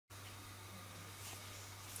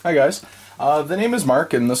Hi guys, the name is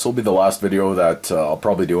Mark, and this will be the last video that I'll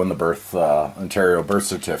probably do on the Ontario birth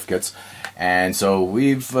certificates. And so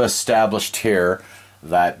we've established here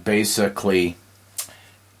that basically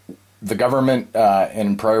the government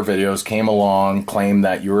in prior videos came along, claimed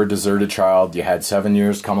that you were a deserted child, you had 7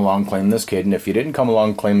 years to come along, claim this kid, and if you didn't come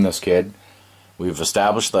along, claim this kid. We've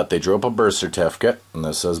established that they drew up a birth certificate, and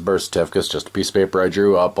this says birth certificate. It's just a piece of paper I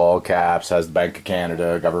drew up, all caps, has the Bank of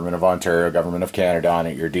Canada, Government of Ontario, Government of Canada on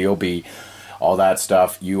it, your DOB, all that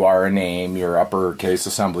stuff. You are a name, your uppercase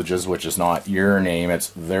assemblages, which is not your name, it's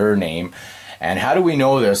their name. And how do we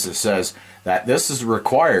know this? It says that this is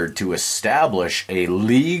required to establish a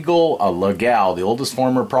legal, the oldest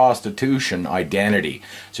form of prostitution, identity.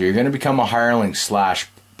 So you're going to become a hireling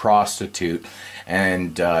 / prostitute,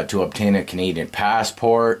 and to obtain a Canadian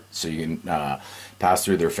passport, so you can pass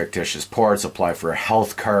through their fictitious ports, apply for a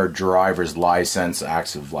health card, driver's license,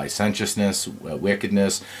 acts of licentiousness,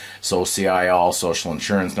 wickedness, SOCIL, social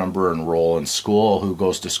insurance number, enroll in school. Who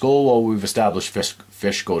goes to school? Well, we've established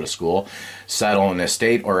fish go to school, settle an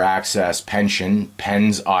estate or access pension,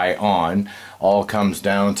 pens I on. All comes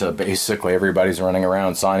down to basically everybody's running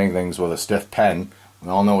around signing things with a stiff pen. We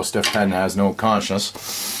all know a stiff pen has no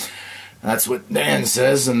conscience. That's what Dan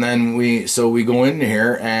says, and then we go in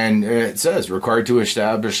here and it says required to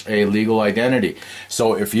establish a legal identity.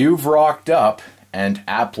 So if you've rocked up and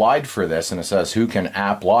applied for this, and it says who can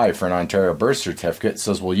apply for an Ontario birth certificate, it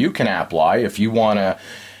says, well, you can apply if you want to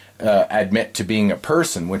admit to being a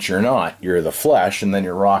person, which you're not. You're the flesh, and then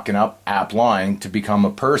you're rocking up, applying to become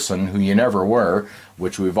a person who you never were,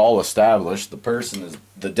 which we've all established. The person is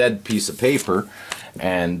the dead piece of paper,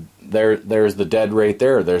 and there's the dead right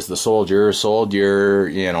there. There's the soldier,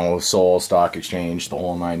 soul, stock exchange, the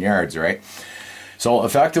whole 9 yards, right? So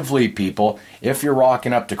effectively, people, if you're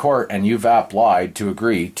rocking up to court and you've applied to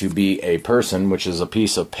agree to be a person, which is a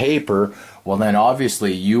piece of paper, well then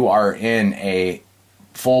obviously you are in a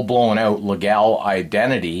full-blown out legal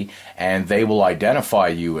identity, and they will identify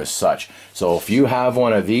you as such. So if you have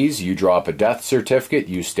one of these, you draw up a death certificate,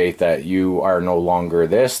 you state that you are no longer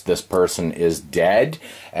this person is dead,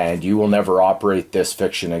 and you will never operate this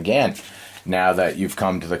fiction again. Now that you've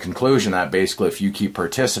come to the conclusion that basically if you keep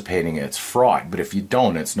participating, it's fraud, but if you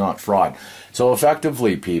don't, it's not fraud. So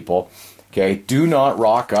effectively, people, okay, do not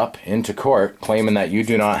rock up into court claiming that you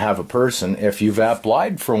do not have a person if you've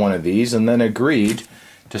applied for one of these and then agreed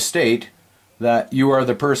to state that you are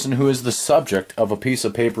the person who is the subject of a piece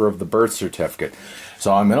of paper of the birth certificate.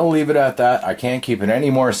 So I'm going to leave it at that. I can't keep it any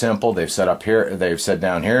more simple. They've said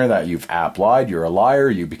down here that you've applied, you're a liar,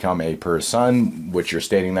 you become a person, which you're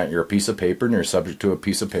stating that you're a piece of paper and you're subject to a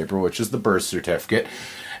piece of paper, which is the birth certificate.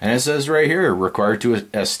 And it says right here, required to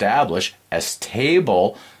establish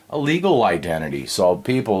a legal identity. So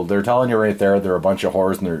people, they're telling you right there, they're a bunch of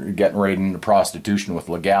whores and they're getting right into prostitution with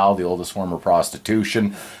legal, the oldest form of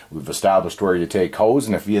prostitution. We've established where you take hoes,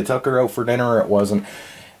 and if you took her out for dinner, it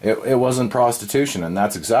wasn't prostitution. And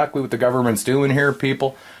that's exactly what the government's doing here,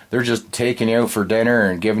 people. They're just taking you out for dinner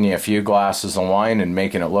and giving you a few glasses of wine and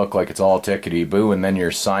making it look like it's all tickety-boo, and then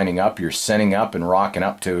you're signing up, you're sending up and rocking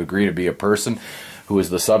up to agree to be a person who is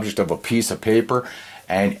the subject of a piece of paper.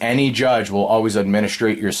 And any judge will always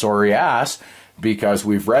administrate your sorry ass, because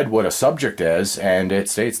we've read what a subject is, and it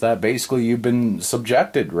states that basically you've been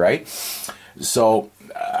subjected, right? So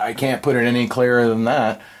I can't put it any clearer than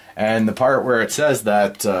that. And the part where it says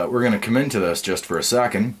that we're going to come into this just for a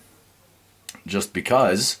second, just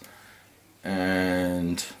because,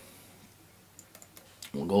 and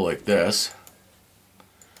we'll go like this,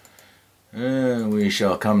 and we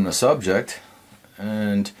shall come to subject,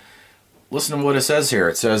 and listen to what it says here.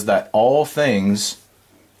 It says that all things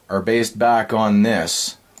are based back on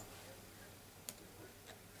this.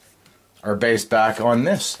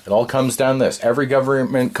 It all comes down to this. Every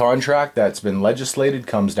government contract that's been legislated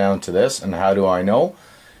comes down to this. And how do I know?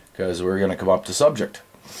 Because we're going to come up to subject.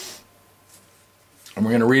 And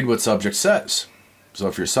we're going to read what subject says. So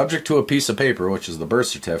if you're subject to a piece of paper, which is the birth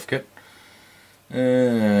certificate,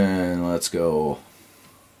 and let's go.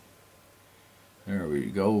 There we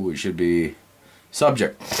go. We should be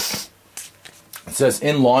subject. It says,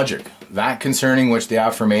 in logic, that concerning which the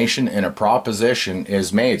affirmation in a proposition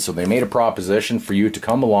is made. So they made a proposition for you to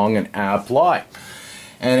come along and apply.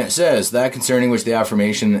 And it says, that concerning which the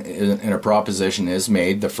affirmation in a proposition is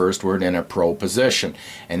made, the first word in a proposition.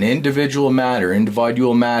 An individual matter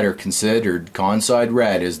considered, conside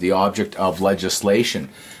read, is the object of legislation.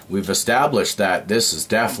 We've established that this is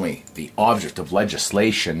definitely the object of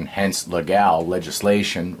legislation, hence legal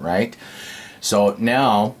legislation, right? So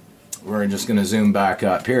now we're just going to zoom back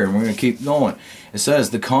up here and we're going to keep going. It says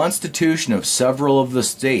the Constitution of several of the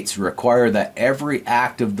states require that every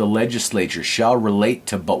act of the legislature shall relate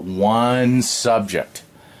to but one subject.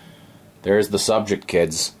 There's the subject,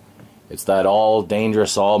 kids. It's that all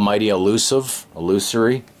dangerous, almighty,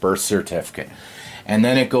 illusory birth certificate. And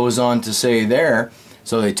then it goes on to say there,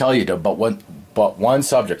 so they tell you to but one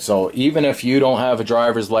subject. So even if you don't have a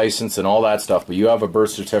driver's license and all that stuff, but you have a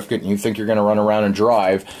birth certificate and you think you're going to run around and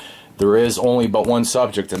drive, there is only but one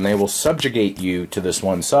subject, and they will subjugate you to this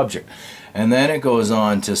one subject. And then it goes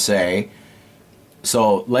on to say,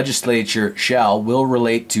 so legislature will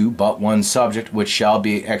relate to but one subject, which shall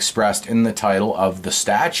be expressed in the title of the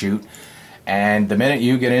statute. And the minute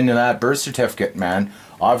you get into that birth certificate, man,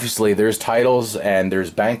 obviously there's titles and there's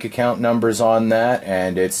bank account numbers on that,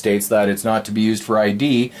 and it states that it's not to be used for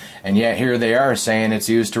ID, and yet here they are saying it's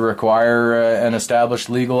used to require an established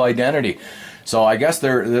legal identity. So I guess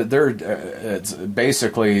it's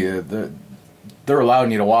basically they're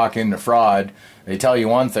allowing you to walk into fraud. They tell you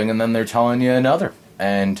one thing and then they're telling you another.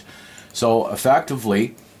 And so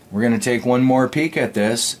effectively, we're going to take one more peek at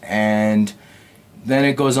this, and then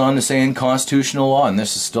it goes on to say in constitutional law, and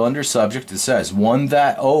this is still under subject, it says, one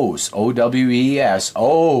that owes, O-W-E-S,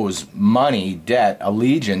 owes money, debt,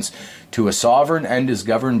 allegiance to a sovereign and is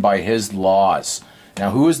governed by his laws.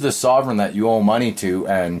 Now, who is the sovereign that you owe money to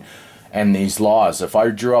and these laws? If I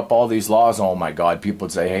drew up all these laws, oh my God, people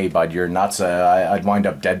would say, hey bud, you're nuts, I'd wind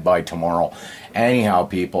up dead by tomorrow. Anyhow,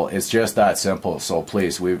 people, it's just that simple. So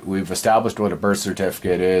please, we've established what a birth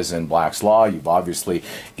certificate is in Black's Law. You've obviously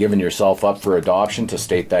given yourself up for adoption to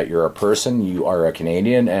state that you're a person, you are a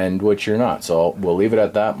Canadian, and which you're not. So we'll leave it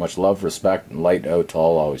at that. Much love, respect, and light out to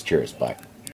all always. Cheers. Bye.